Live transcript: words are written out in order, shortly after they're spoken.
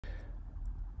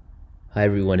Hi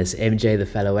everyone, it's MJ the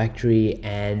Fellow Actuary,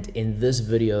 and in this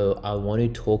video I want to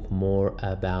talk more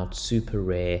about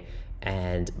SuperRare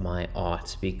and my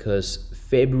art because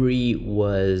February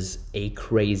was a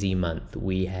crazy month.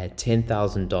 We had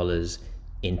 $10,000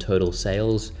 in total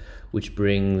sales, which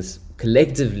brings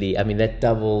collectively, that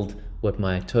doubled what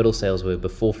my total sales were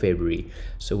before February.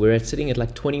 So we're sitting at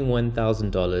like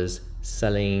 $21,000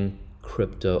 selling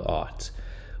crypto art,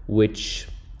 which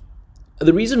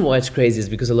the reason why it's crazy is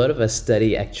because a lot of us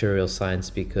study actuarial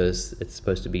science because it's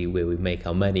supposed to be where we make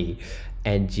our money,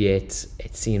 and yet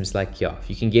it seems like, if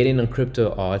you can get in on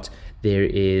crypto art,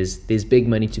 there's big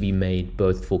money to be made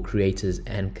both for creators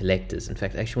and collectors. In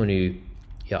fact, I actually want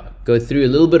to go through a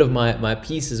little bit of my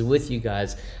pieces with you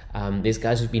guys. There's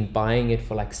guys who've been buying it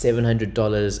for like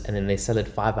 $700 and then they sell it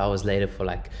 5 hours later for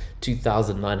like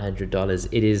 $2,900.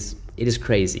 It is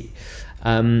crazy.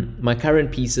 My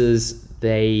current pieces,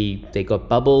 they got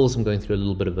bubbles. I'm going through a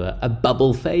little bit of a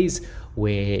bubble phase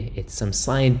where it's some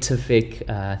scientific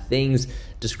things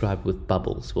described with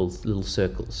bubbles, with little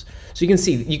circles. So you can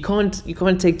see you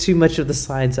can't take too much of the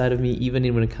science out of me, even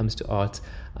when it comes to art.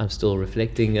 I'm still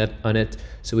reflecting on it.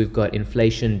 So we've got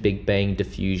inflation, Big Bang,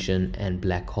 diffusion, and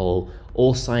black hole,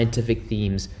 all scientific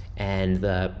themes. And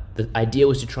the idea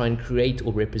was to try and create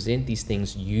or represent these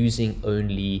things using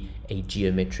only a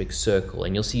geometric circle.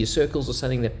 And you'll see circles are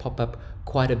something that pop up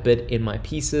quite a bit in my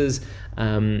pieces.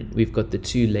 We've got the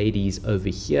two ladies over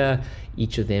here.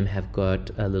 Each of them have got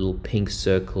a little pink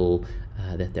circle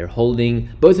that they're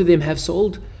holding. Both of them have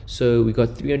sold. So we got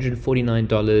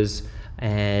 $349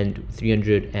 and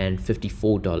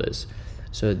 $354.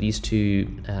 So these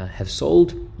two have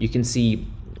sold. You can see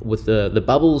with the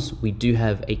bubbles, we do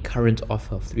have a current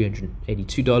offer of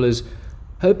 $382,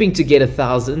 hoping to get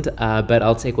 1,000, but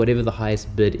I'll take whatever the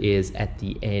highest bid is at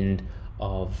the end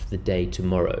of the day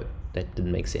tomorrow. That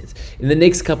didn't make sense. In the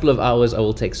next couple of hours, I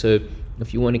will take, so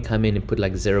if you want to come in and put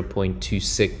like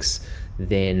 0.26,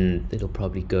 then it'll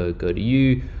probably go to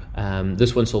you.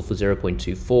 This one sold for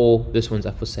 0.24, this one's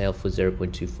up for sale for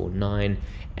 0.249,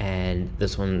 and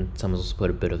this one, someone's also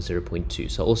put a bid of 0.2.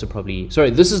 So also probably,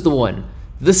 sorry, this is the one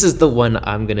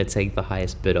I'm gonna take the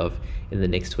highest bid of in the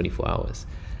next 24 hours.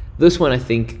 This one I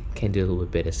think can do a little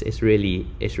bit better. It's really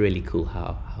cool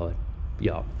how it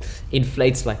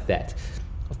inflates like that.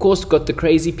 Of course, got the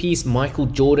crazy piece, Michael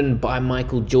Jordan by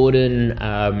Michael Jordan.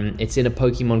 It's in a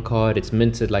Pokemon card. It's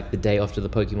minted like the day after the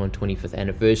Pokemon 25th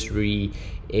anniversary.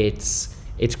 It's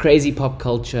crazy pop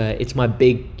culture. It's my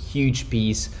big, huge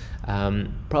piece.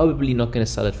 Probably not going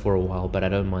to sell it for a while, but I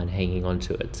don't mind hanging on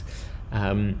to it.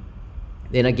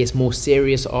 Then I guess more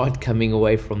serious art coming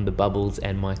away from the bubbles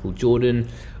and Michael Jordan.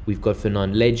 We've got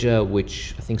Fernand Ledger,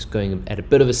 which I think is going at a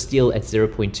bit of a steal at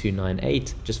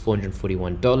 0.298, just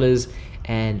 $441.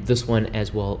 And this one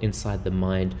as well, Inside the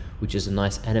Mind, which is a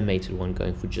nice animated one,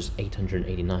 going for just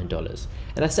 $889.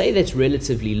 And I say that's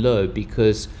relatively low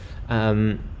because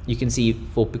you can see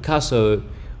for Picasso,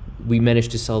 we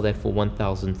managed to sell that for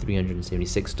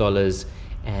 $1,376.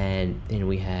 And then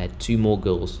we had two more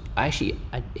girls. I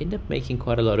ended up making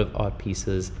quite a lot of art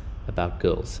pieces about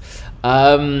girls.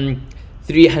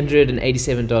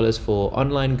 $387 for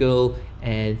Online Girl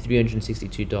and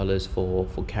 $362 for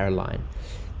Caroline.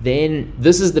 Then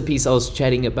this is the piece I was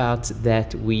chatting about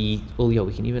that we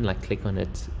can even like click on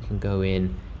it. You can go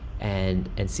in and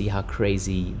see how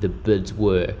crazy the bids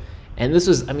were. And this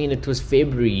was, it was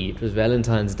February, it was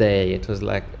Valentine's Day, it was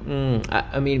like,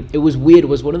 it was weird. It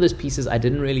was one of those pieces I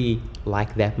didn't really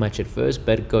like that much at first,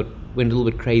 but it went a little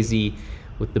bit crazy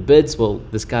with the bids. Well,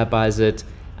 this guy buys it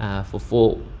for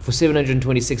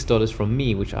 $726 from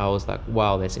me, which I was like,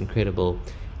 wow, that's incredible,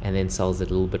 and then sells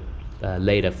it a little bit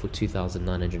later for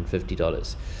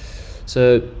 $2,950.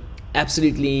 So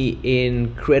absolutely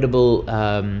incredible.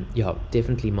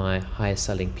 Definitely my highest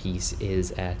selling piece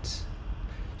is at,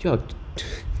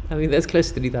 that's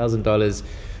close to $3,000,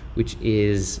 which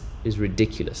is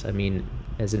ridiculous.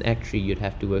 As an actuary, you'd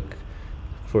have to work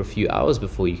for a few hours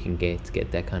before you can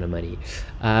get that kind of money.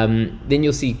 Then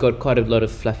you'll see got quite a lot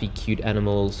of fluffy, cute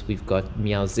animals. We've got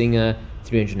Meow Zinger,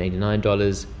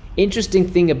 $389. Interesting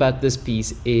thing about this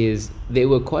piece is there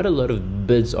were quite a lot of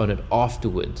bids on it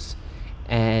afterwards,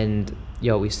 and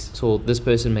we saw this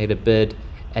person made a bid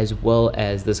as well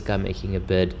as this guy making a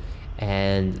bid.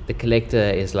 And the collector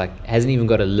is like, hasn't even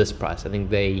got a list price. I think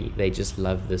they just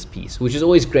love this piece, which is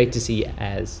always great to see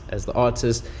as the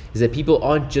artist, is that people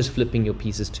aren't just flipping your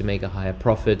pieces to make a higher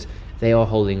profit. They are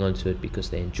holding on to it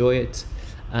because they enjoy it.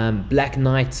 Black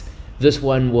Knight, this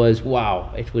one was,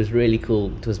 wow, it was really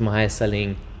cool. It was my highest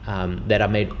selling that I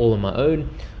made all on my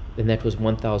own, and that was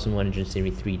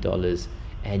 $1,173.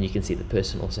 and you can see the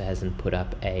person also hasn't put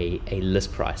up a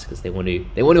list price because they want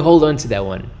to hold on to that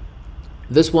one.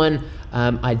 This one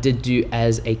I did do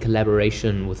as a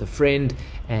collaboration with a friend,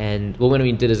 and well, when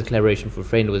we did as a collaboration for a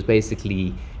friend, it was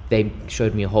basically they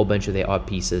showed me a whole bunch of their art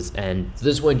pieces, and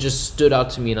this one just stood out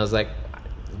to me, and I was like,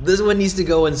 this one needs to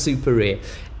go on SuperRare.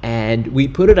 And we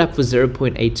put it up for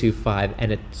 0.825,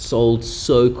 and it sold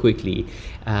so quickly.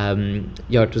 Yeah,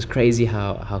 it was crazy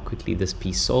how quickly this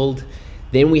piece sold.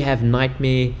 Then we have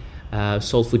Nightmare,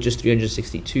 sold for just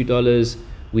 $362.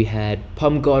 We had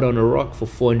Palm God on a Rock for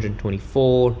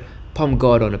 $424, Palm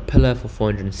God on a Pillar for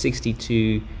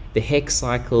 $462, the Hex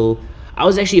Cycle. I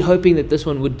was actually hoping that this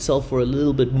one would sell for a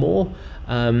little bit more,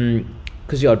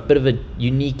 because yeah, a bit of a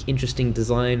unique, interesting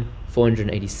design,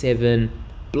 $487.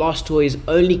 Blastoise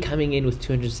only coming in with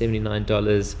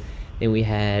 $279. Then we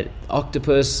had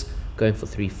Octopus going for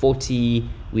 $340.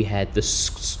 We had the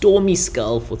Stormy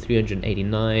Skull for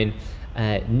 $389.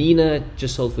 Nina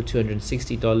just sold for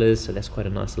 $260, so that's quite a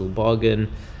nice little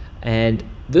bargain. And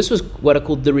this was what I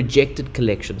called the rejected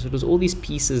collection. So it was all these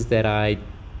pieces that I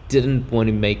didn't want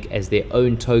to make as their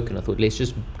own token. I thought, let's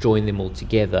just join them all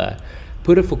together,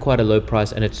 put it for quite a low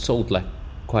price, and it sold like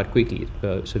quite quickly.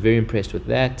 So very impressed with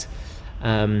that.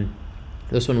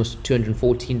 This one was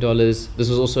 $214. This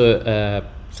was also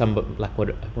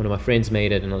one of my friends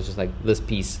made it, and I was just like, this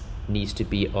piece needs to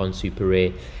be on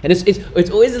SuperRare. And it's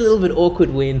always a little bit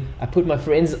awkward when I put my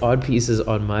friends' art pieces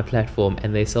on my platform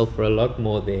and they sell for a lot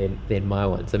more than my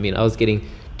ones. I mean, I was getting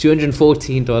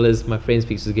 $214. My friend's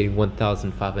piece was getting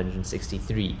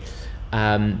 $1,563.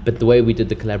 But the way we did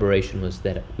the collaboration was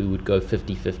that we would go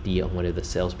 50-50 on whatever the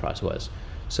sales price was.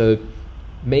 So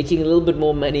making a little bit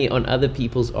more money on other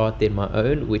people's art than my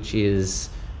own, which is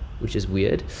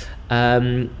weird.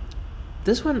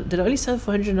 This one did only sell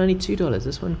for $192.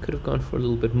 This one could have gone for a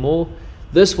little bit more.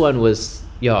 This one was,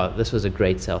 yeah, this was a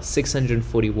great sale,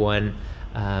 $641.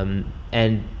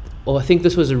 Or I think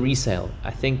this was a resale.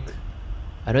 I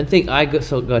don't think I got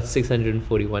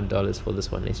 $641 for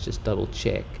this one. Let's just double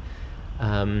check.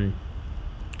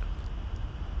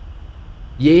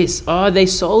 Yes, they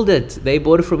sold it. They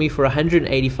bought it from me for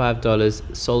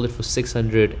 $185, sold it for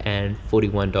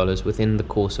 $641 within the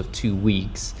course of 2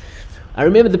 weeks. I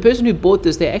remember the person who bought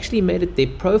this, they actually made it their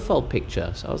profile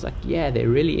picture. So I was like, yeah, they're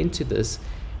really into this.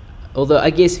 Although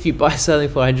I guess if you buy something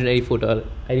for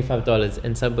 $185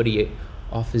 and somebody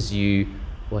offers you,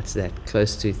 what's that,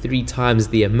 close to 3 times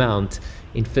the amount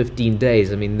in 15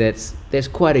 days, I mean, that's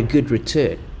quite a good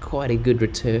return. Quite a good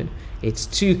return. It's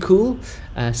too cool.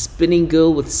 Spinning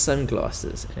girl with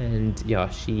sunglasses, and yeah,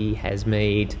 she has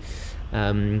made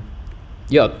the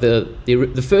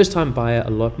first time buyer a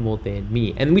lot more than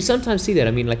me. And we sometimes see that.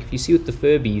 I mean, like if you see with the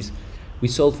Furbies, we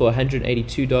sold for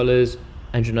 $182, $192,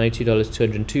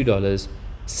 $202.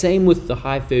 Same with the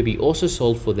High Furby, also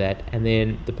sold for that, and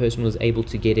then the person was able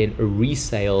to get in a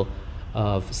resale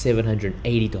of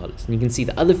 $780. And you can see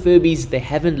the other Furbies, they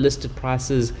haven't listed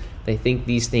prices. They think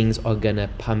these things are gonna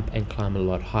pump and climb a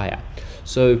lot higher.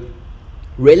 So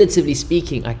relatively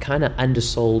speaking, I kind of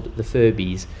undersold the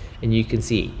Furbies. And you can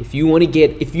see, if you want to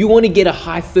get a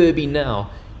High Furby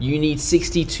now, you need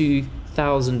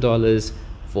 $62,000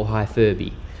 for High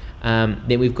Furby.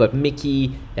 Then we've got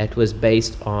Mickey, that was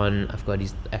based on, I've got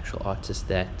his actual artist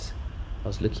that I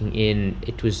was looking in.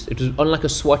 It was on like a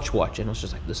Swatch watch, and I was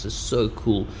just like, this is so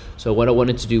cool. So what I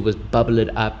wanted to do was bubble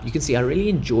it up. You can see I really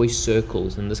enjoy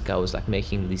circles, and this guy was like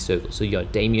making these circles. So yeah,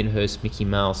 Damien Hirst, Mickey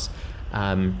Mouse.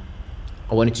 I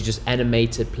wanted to just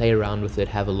animate it, play around with it,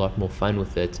 have a lot more fun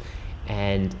with it.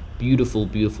 And beautiful,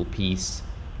 beautiful piece.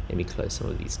 Let me close some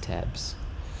of these tabs.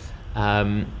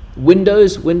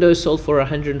 Windows sold for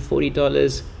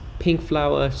 $140. Pink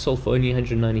Flower sold for only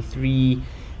 $193.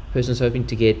 Person's hoping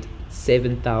to get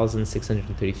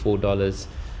 $7,634.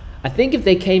 I think if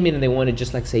they came in and they wanted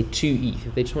just like say 2 ETH,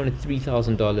 if they just wanted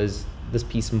 $3,000, this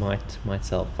piece might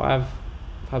sell.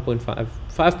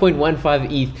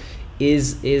 5.15 ETH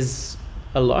is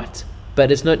a lot, but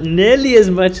it's not nearly as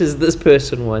much as this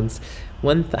person wants.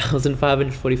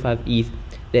 1,545 ETH.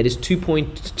 That is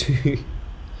 $2.2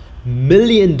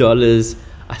 million. I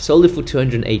sold it for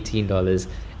 $218,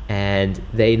 and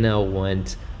they now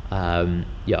want almost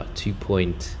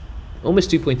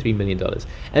 $2.3 million.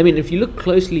 I mean, if you look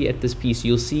closely at this piece,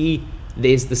 you'll see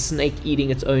there's the snake eating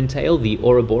its own tail, the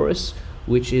Ouroboros,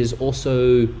 which is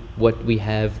also what we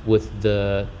have with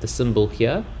the symbol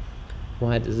here.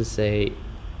 Why does it say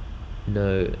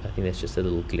no? I think that's just a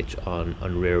little glitch on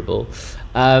Rarible.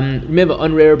 Remember,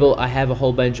 on Rarible, I have a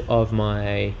whole bunch of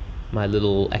my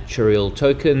little actuarial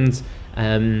tokens.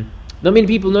 not many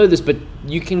people know this, but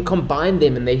you can combine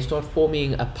them and they start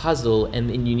forming a puzzle, and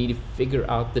then you need to figure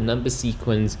out the number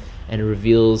sequence, and it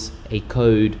reveals a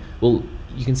code. Well,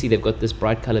 you can see they've got this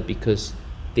bright color because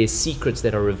there's secrets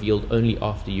that are revealed only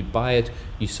after you buy it.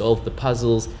 You solve the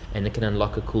puzzles and it can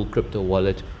unlock a cool crypto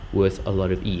wallet worth a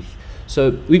lot of ETH.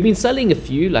 So we've been selling a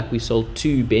few, like we sold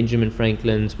 2 Benjamin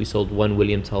Franklins, we sold 1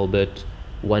 William Talbot,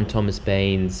 1 Thomas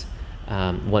Baines,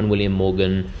 1 William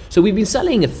Morgan. So we've been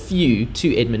selling a few,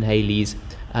 2 Edmund Haleys,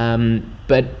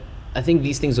 but I think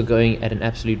these things are going at an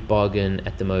absolute bargain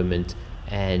at the moment.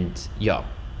 And yeah,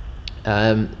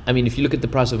 I mean, if you look at the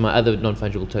price of my other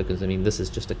non-fungible tokens, I mean, this is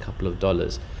just a couple of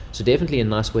dollars. So definitely a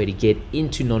nice way to get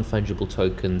into non-fungible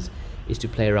tokens is to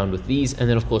play around with these. And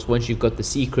then of course, once you've got the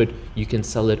secret, you can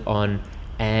sell it on.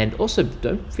 And also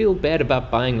don't feel bad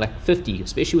about buying like 50,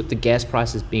 especially with the gas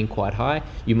prices being quite high.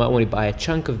 You might want to buy a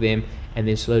chunk of them and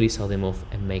then slowly sell them off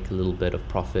and make a little bit of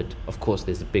profit. Of course,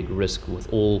 there's a big risk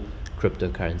with all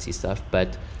cryptocurrency stuff,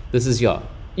 but this is, yeah,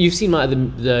 you've seen my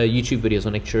the YouTube videos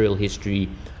on actuarial history.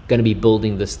 Going to be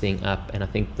building this thing up, and I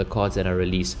think the cards that I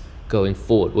release going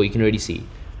forward, well, you can already see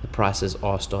the prices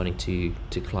are starting to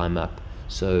climb up,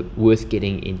 so worth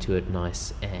getting into it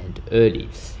nice and early.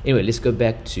 Anyway, let's go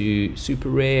back to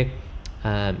SuperRare.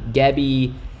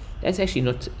 Gabby, that's actually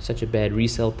not such a bad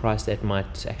resale price. That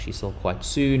might actually sell quite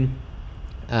soon.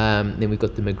 Then we've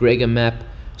got the McGregor map,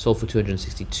 sold for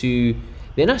 262.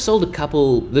 Then I sold a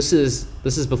couple. This is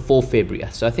before February,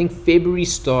 so I think February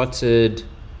started.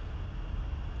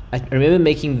 I remember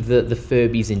making the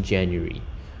Furbies in January.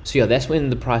 So yeah, that's when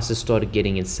the prices started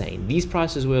getting insane. These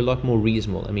prices were a lot more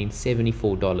reasonable. I mean,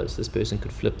 $74. This person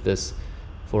could flip this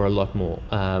for a lot more.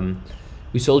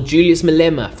 We sold Julius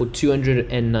Malema for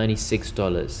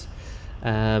 $296.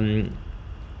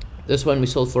 This one we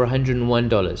sold for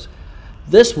 $101.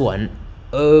 This one,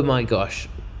 oh my gosh,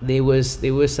 there were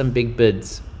some big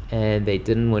bids and they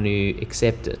didn't want to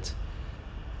accept it.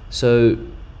 So,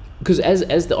 because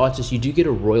as the artist, you do get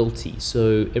a royalty.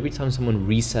 So every time someone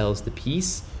resells the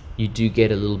piece, you do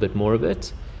get a little bit more of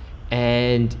it.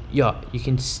 And yeah, you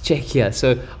can just check here.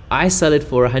 So I sell it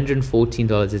for $114 at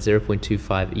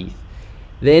 0.25 ETH.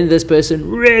 Then this person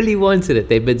really wanted it.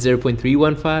 They bid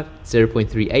 0.315,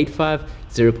 0.385,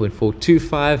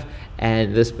 0.425.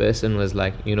 And this person was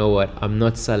like, you know what? I'm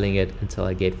not selling it until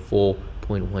I get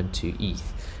 4.12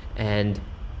 ETH. And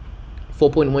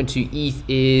 4.12 ETH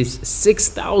is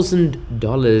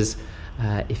 $6,000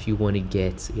 if you want to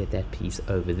get that piece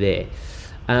over there.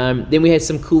 Then we had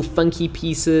some cool funky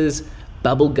pieces.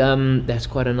 Bubblegum, that's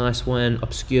quite a nice one.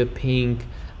 Obscure Pink,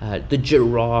 the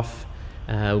Giraffe.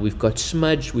 We've got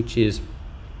Smudge, which is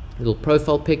a little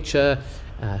profile picture,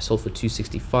 sold for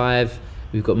 $265.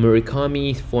 We've got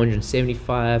Murakami,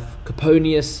 $475.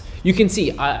 Caponius. You can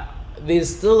see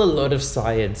there's still a lot of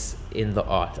science in the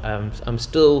art. I'm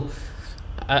still.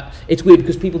 It's weird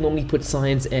because people normally put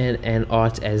science and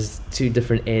art as 2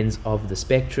 different ends of the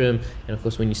spectrum, and of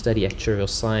course when you study actuarial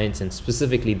science and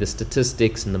specifically the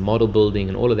statistics and the model building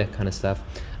and all of that kind of stuff,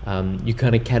 you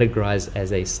kind of categorize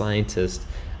as a scientist.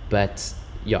 But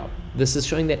yeah, this is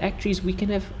showing that actuaries we can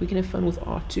have fun with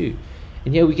art too.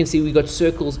 And here we can see we got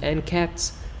circles and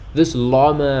cats. This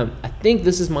llama, I think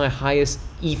this is my highest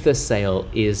ether sale,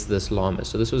 is this llama.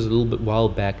 So this was a little bit while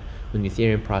back when the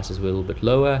Ethereum prices were a little bit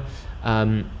lower.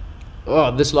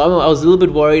 This llama, I was a little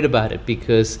bit worried about it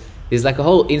because there's like a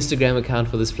whole Instagram account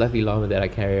for this fluffy llama that I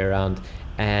carry around,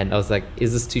 and I was like,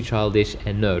 is this too childish?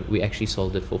 And no, we actually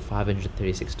sold it for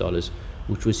 $536,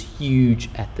 which was huge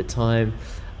at the time.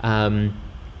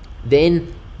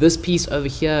 Then this piece over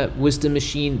here, Wisdom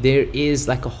Machine, there is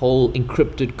like a whole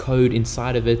encrypted code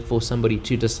inside of it for somebody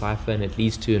to decipher, and it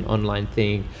leads to an online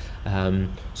thing.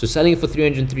 So selling it for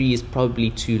 303 is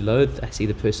probably too low. I see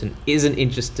the person isn't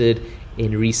interested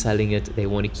in reselling it. They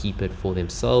want to keep it for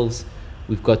themselves.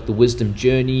 We've got the Wisdom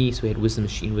Journey. So we had Wisdom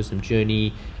Machine, Wisdom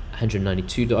Journey,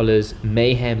 $192.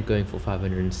 Mayhem going for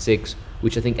 506,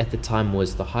 which I think at the time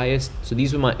was the highest. So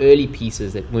these were my early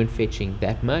pieces that weren't fetching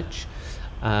that much.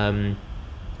 And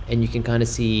you can kind of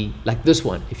see, like this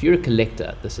one, if you're a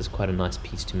collector, this is quite a nice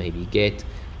piece to maybe get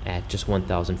at just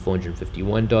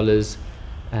 $1,451.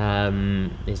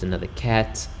 There's another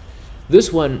cat.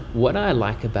 This one, what I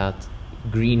like about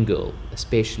Green Girl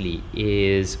especially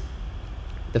is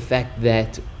the fact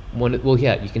that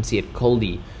here you can see it,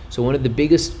 Coldy. So one of the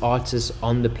biggest artists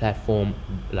on the platform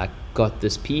like got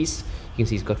this piece. You can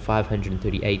see he's got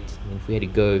 538. And if we had to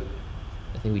go,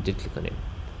 I think we did click on him.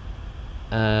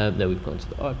 No, we've gone to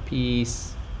the art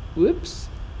piece. Whoops.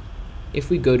 If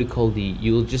we go to Coldy,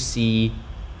 you'll just see,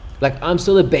 like, I'm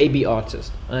still a baby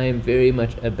artist. I am very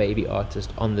much a baby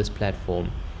artist on this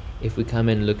platform, if we come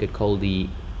and look at Coldy,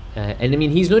 and I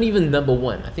mean, he's not even number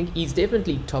one. I think he's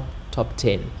definitely top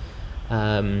 10.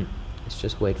 Let's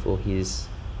just wait for his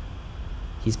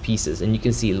pieces, and you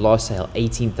can see last sale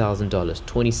 $18,000,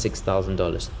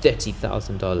 $26,000,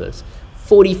 $30,000,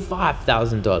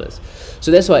 $45,000.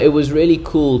 So that's why it was really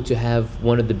cool to have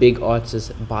one of the big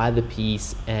artists buy the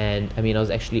piece. And I mean, I was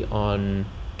actually on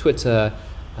Twitter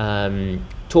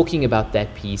talking about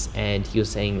that piece, and he was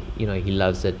saying, you know, he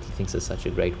loves it, he thinks it's such a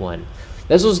great one.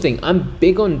 That's also the thing, I'm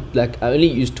big on, like, I only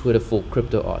use Twitter for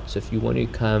crypto art. So if you want to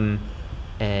come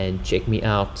and check me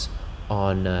out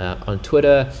on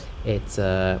Twitter, it's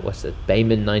what's it,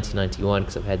 Bayman 1991,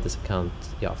 because I've had this account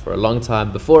for a long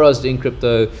time before I was doing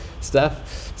crypto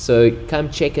stuff. So come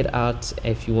check it out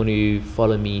if you want to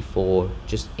follow me for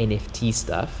just NFT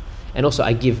stuff. And also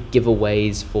I give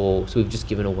giveaways so we've just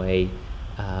given away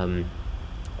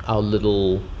our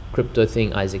little crypto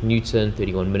thing, Isaac Newton,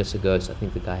 31 minutes ago. So I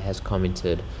think the guy has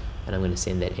commented, and I'm going to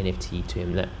send that NFT to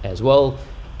him as well.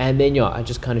 And then I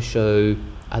just kind of show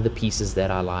other pieces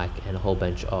that I like and a whole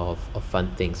bunch of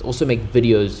fun things. Also make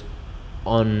videos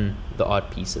on the art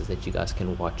pieces that you guys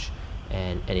can watch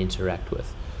and interact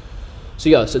with.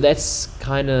 So so that's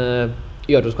kind of,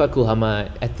 it was quite cool how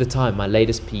at the time my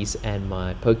latest piece and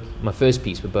my first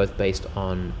piece were both based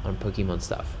on Pokemon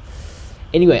stuff.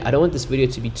 Anyway, I don't want this video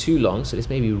to be too long, so let's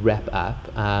maybe wrap up.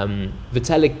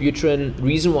 Vitalik Buterin, the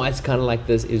reason why it's kind of like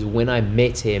this is when I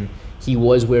met him, he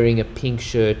was wearing a pink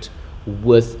shirt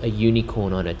with a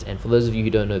unicorn on it. And for those of you who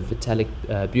don't know Vitalik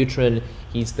Buterin,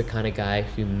 he's the kind of guy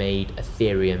who made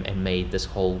Ethereum and made this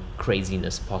whole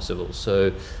craziness possible. So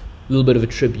a little bit of a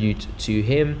tribute to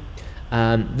him.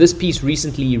 This piece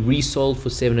recently resold for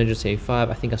 $775.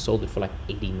 I think I sold it for like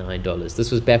 $89.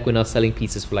 This was back when I was selling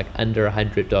pieces for like under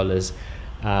 $100.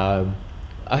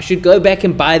 I should go back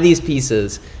and buy these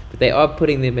pieces, but they are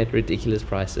putting them at ridiculous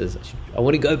prices. I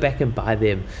want to go back and buy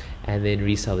them and then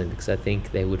resell them, because I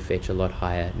think they would fetch a lot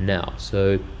higher now.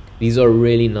 So these are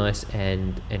really nice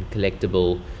and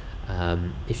collectible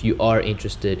if you are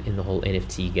interested in the whole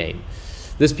NFT game.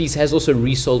 This piece has also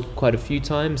resold quite a few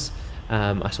times.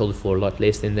 I sold it for a lot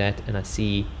less than that, and I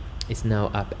see it's now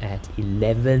up at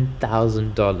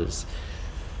 $11,000,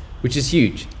 which is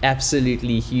huge,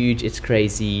 absolutely huge. It's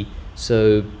crazy.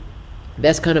 So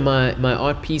that's kind of my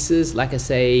art pieces. Like I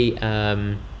say,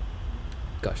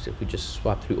 gosh, if we just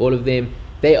swipe through all of them,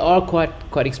 they are quite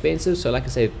expensive. So like I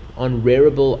say, on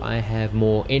Rarible I have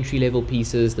more entry-level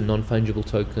pieces, the non-fungible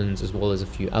tokens, as well as a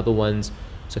few other ones.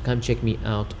 So come check me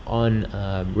out on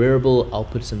Rarible. I'll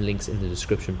put some links in the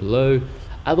description below.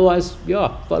 Otherwise,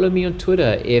 follow me on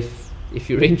Twitter if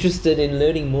you're interested in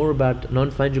learning more about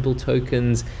non-fungible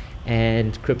tokens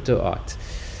and crypto art.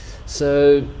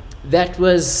 So that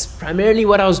was primarily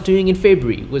what I was doing in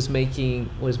February, was making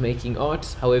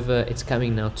art. However, it's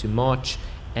coming now to March,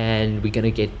 and we're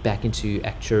gonna get back into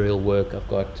actuarial work. I've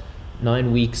got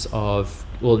 9-week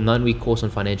course on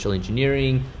financial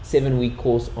engineering, 7-week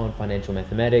course on financial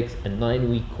mathematics, a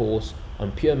 9-week course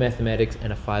on pure mathematics,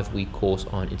 and a 5-week course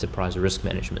on enterprise risk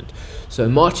management. So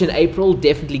March and April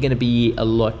definitely going to be a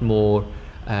lot more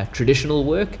traditional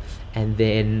work, and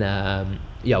then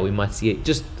we might see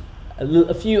just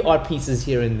a few art pieces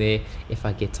here and there if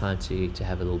I get time to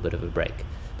have a little bit of a break.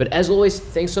 But as always,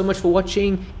 thanks so much for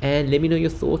watching, and let me know your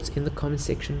thoughts in the comment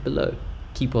section below.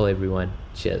 Keep well, everyone.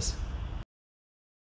 Cheers.